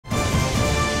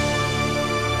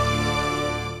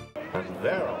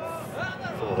They're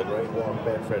off for the Grade 1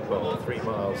 Betfred Bowl. 3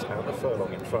 miles and a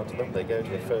furlong in front of them. They go to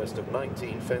the first of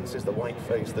 19 fences. The white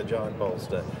face, the giant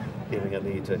bolster, giving a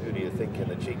lead to Who Do You Think in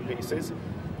the cheek pieces.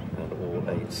 And all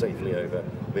 8 safely over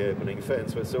the opening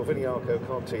fence, with Silviniaco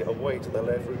Conti away to the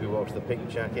left. Ruby Watch, the pink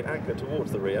jacket, anchored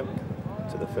towards the rear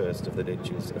to the first of the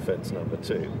ditches, fence number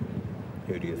 2.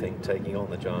 Who Do You Think taking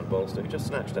on the giant bolster, who just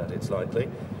snatched at it slightly.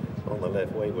 On the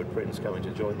left, Wayward Prince coming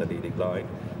to join the leading line.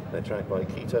 They're tracked by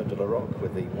Quito de la Roque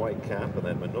with the white cap, and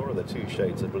then Menora, the 2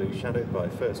 shades of blue, shadowed by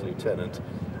First Lieutenant.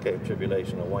 Cape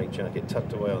Tribulation, a white jacket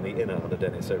tucked away on the inner under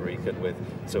Dennis O'Regan, with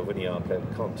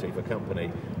Silviniaco Conti for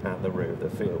company at the rear of the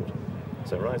field.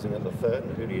 So rising at the third,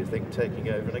 Who Do You Think taking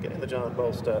over? And again, the giant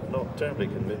bolster not terribly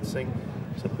convincing.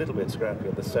 It's a little bit scrappy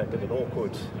at the second and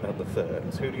awkward at the third.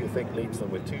 It's Who Do You Think leads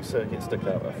them with 2 circuits to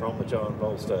cover. From the giant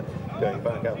bolster going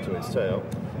back up to his tail.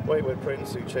 Wayward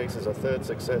Prince, who chases a 3rd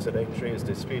success at Aintree, is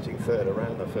disputing 3rd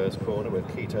around the first corner, with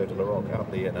Quito de la Roque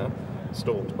up the inner,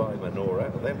 stalked by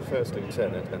Menora. Then First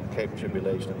Lieutenant and Cape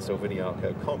Tribulation and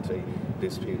Silviniaco Conti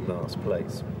dispute last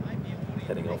place.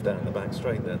 Heading off down the back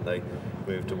straight, then they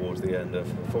move towards the end of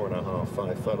 4.5,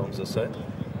 5 furlongs or so,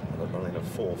 and a line of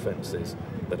 4 fences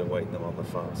that await them on the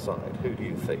far side. Who Do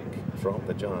You Think? From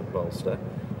the giant bolster,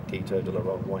 Quito de la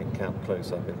Roque, white cap,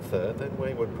 close up in 3rd. Then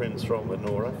Wayward Prince from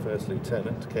Menora, First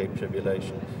Lieutenant, Cape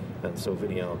Tribulation and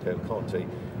Silviniaco Conti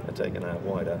are taken out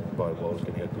wider by Walsh,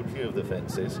 getting a good view of the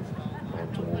fences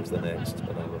on towards the next,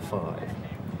 at number 5.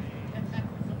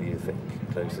 Who Do You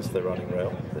Think? Closest to the running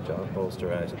rail, the giant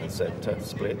bolster out in the centre,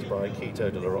 split by Quito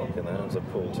de la Roque in the hands of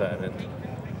Paul Townend.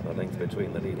 A length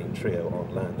between the leading trio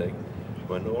on landing.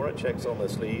 Menora checks on the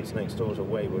sleeves next door to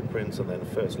Wayward Prince, and then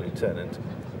First Lieutenant,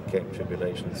 Cape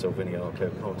Tribulation and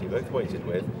Silviniaco Conti both waited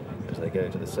with as they go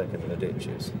to the second of the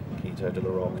ditches. Quito de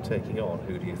la Roque taking on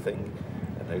Who Do You Think?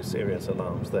 And no serious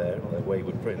alarms there, although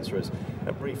Wayward Prince was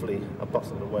briefly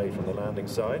bustled away from the landing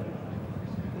side.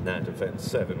 Now to fence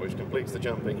 7, which completes the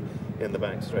jumping in the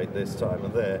back straight this time,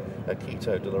 and there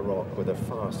Quito de la Roque with a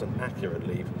fast and accurate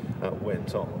leap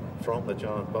went on. From the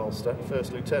giant bolster,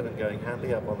 First Lieutenant going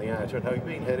handily up on the outer, and having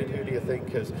been headed, Who Do You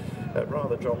Think has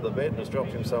rather dropped the bit and has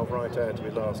dropped himself right out to be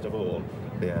last of all,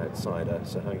 the outsider.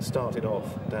 So having started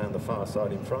off down the far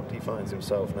side in front, he finds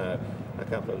himself now a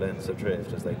couple of lengths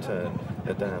adrift as they turn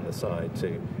down the side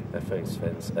to face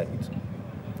fence 8.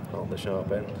 On the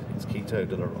sharp end, it's Quito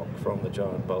de la Roque from the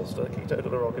giant bolster. Quito de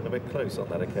la Roque in a bit close on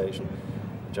that occasion.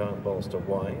 Giant bolster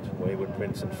wide, Wayward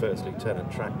Prince and First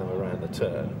Lieutenant track them around the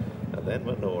turn. And then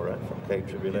Menora from Cape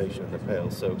Tribulation and the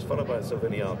Pale Silks, followed by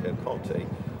Silviniaco Conti,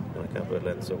 and a couple of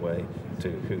lengths away to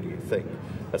Who Do You Think?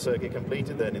 A circuit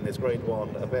completed then in this Grade 1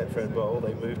 Betfred Bowl.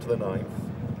 They move to the 9th.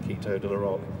 Quito de la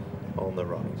Roque on the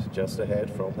right, just ahead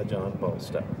from the giant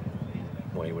bolster.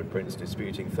 Wayward Prince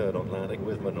disputing 3rd on landing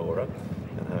with Menora,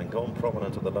 and having gone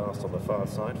prominent at the last on the far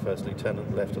side, First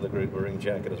Lieutenant left of the group wearing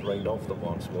jacket has reined off them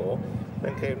once more.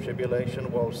 Then Cape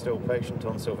Tribulation, while still patient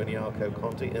on Silviniaco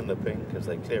Conti in the pink as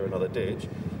they clear another ditch,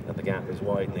 and the gap is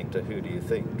widening to Who Do You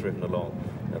Think, driven along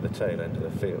at the tail end of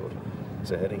the field.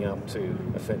 So heading up to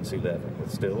a fence 11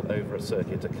 with still over a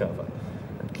circuit to cover,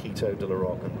 and Quito de la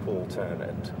Roque and Paul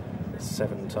Townend,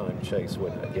 7-time chase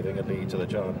winner, giving a lead to the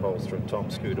giant bolster and Tom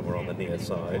Scudamore on the near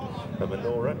side. And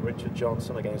Menora, Richard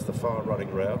Johnson against the far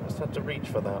running rail, just had to reach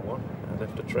for that one and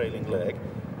left a trailing leg.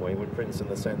 Wayward Prince in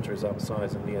the centre is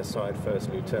upsize and near side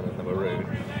First Lieutenant, the maroon.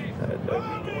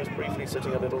 O'Regan was briefly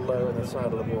sitting a little low in the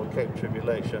saddle aboard Cape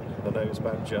Tribulation, the nose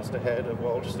back just ahead of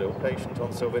Walsh, still patient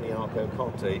on Silviniaco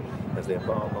Conti as they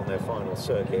embark on their final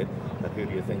circuit. And Who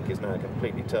Do You Think is now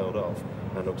completely tailed off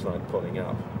and looks like pulling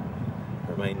up.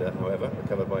 Remainder, however,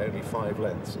 covered by only 5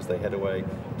 lengths as they head away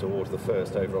towards the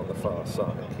first over on the far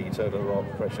side. Quito de la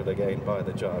Roque pressured again by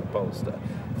the giant bolster.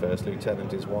 First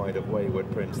Lieutenant is wide of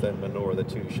Wayward Prince, then Menora, the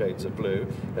 2 shades of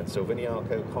blue, then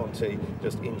Silviniaco Conti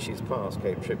just inches past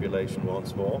Cape Tribulation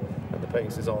once more, and the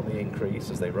pace is on the increase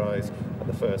as they rise at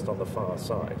the first on the far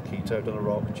side. Quito de la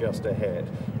Roque just ahead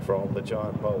from the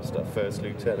giant bolster. First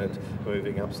Lieutenant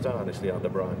moving up stylishly under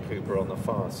Bryan Cooper on the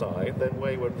far side, then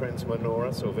Wayward Prince,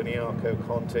 Menora, Silviniaco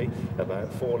Conti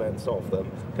about 4 lengths off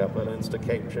them, couple of lengths to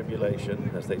Cape Tribulation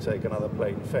as they take another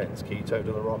plain fence. Quito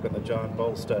de la Roque and the giant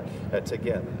bolster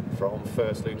together from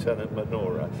First Lieutenant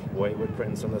Menora. Wayward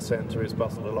Prince in the centre is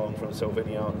bustled along from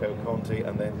Silviniaco Conti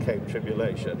and then Cape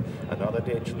Tribulation. Another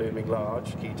ditch looming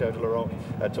large. Quito de la Roque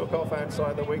took off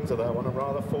outside the wings of that one and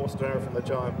rather forced an error from the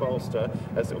giant bolster.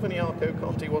 Silviniaco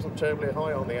Conti wasn't terribly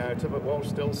high on the outer, but Walsh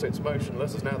still sits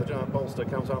motionless as now the giant bolster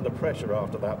comes under pressure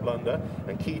after that blunder,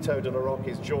 and Quito de la Roque Rock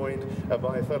is joined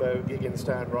by fellow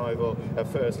Gigginstown rival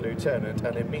First Lieutenant,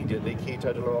 and immediately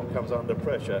Quito de la Rock comes under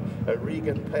pressure.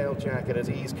 Regan Pale Jacket has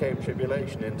eased Cape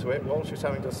Tribulation into it. Walsh is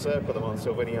having to circle them on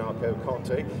Silviniaco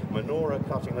Conti. Manora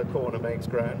cutting the corner makes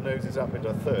ground, noses up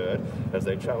into third as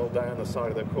they travel down the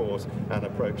side of the course and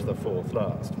approach the fourth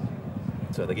last.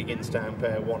 So the Gigginstown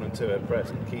pair 1 and 2 at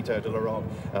present. Quito de la Rock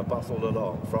bustled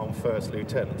along from First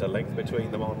Lieutenant, a length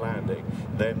between them on landing.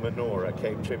 Then Manora,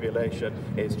 Cape Tribulation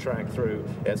is tracked through,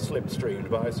 is slipstreamed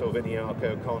by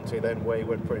Silviniaco Conti, then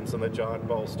Wayward Prince, and the Giant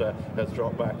Bolster has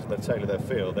dropped back to the tail of the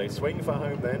field. They swing for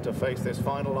home then to face this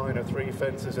final line of 3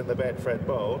 fences in the Betfred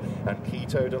Bowl, and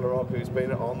Quito de la Rock, who's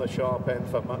been on the sharp end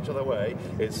for much of the way,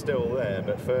 is still there,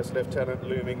 but First Lieutenant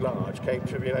looming large. Cape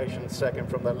Tribulation second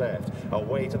from the left.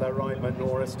 Away to the right,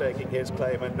 Manora staking his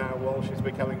claim, and now Walsh is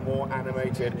becoming more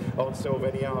animated on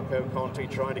Silviniaco Conti,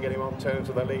 trying to get him on terms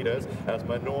with the leaders as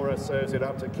Manora serves it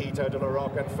up to Quito de la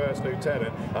Rock and First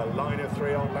Lieutenant. A line of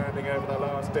 3 on landing over the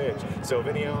last ditch.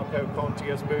 Silviniaco Conti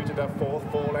has booted a fourth,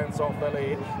 4 lengths off the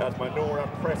lead as Manora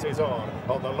presses on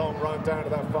the long run down to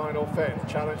that final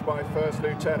fence, challenged by First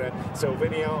Lieutenant.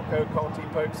 Silviniaco Conti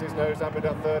pokes his nose up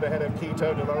into third ahead of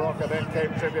Quito de la Rock, and then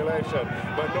Cape Tribulation.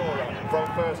 Manora from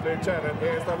First Lieutenant.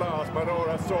 Here's the last. Manora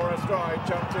saw a stride,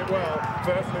 jumped it well.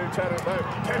 First Lieutenant, though,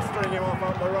 pestering him off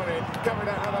the running, coming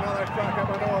to have another crack at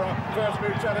Manora. First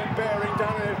Lieutenant bearing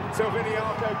down him.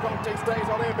 Silviniaco Conti stays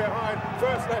on in behind.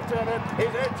 First Lieutenant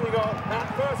is edging on, and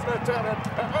First Lieutenant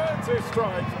earns his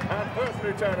strike, and First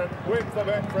Lieutenant wins the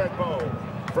Betfred Bowl.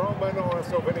 From Manora,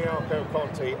 Silviniaco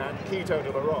Conti, and Quito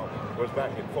de la Rock was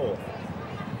back in fourth.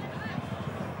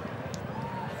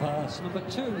 First, number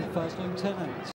 2, First Lieutenant.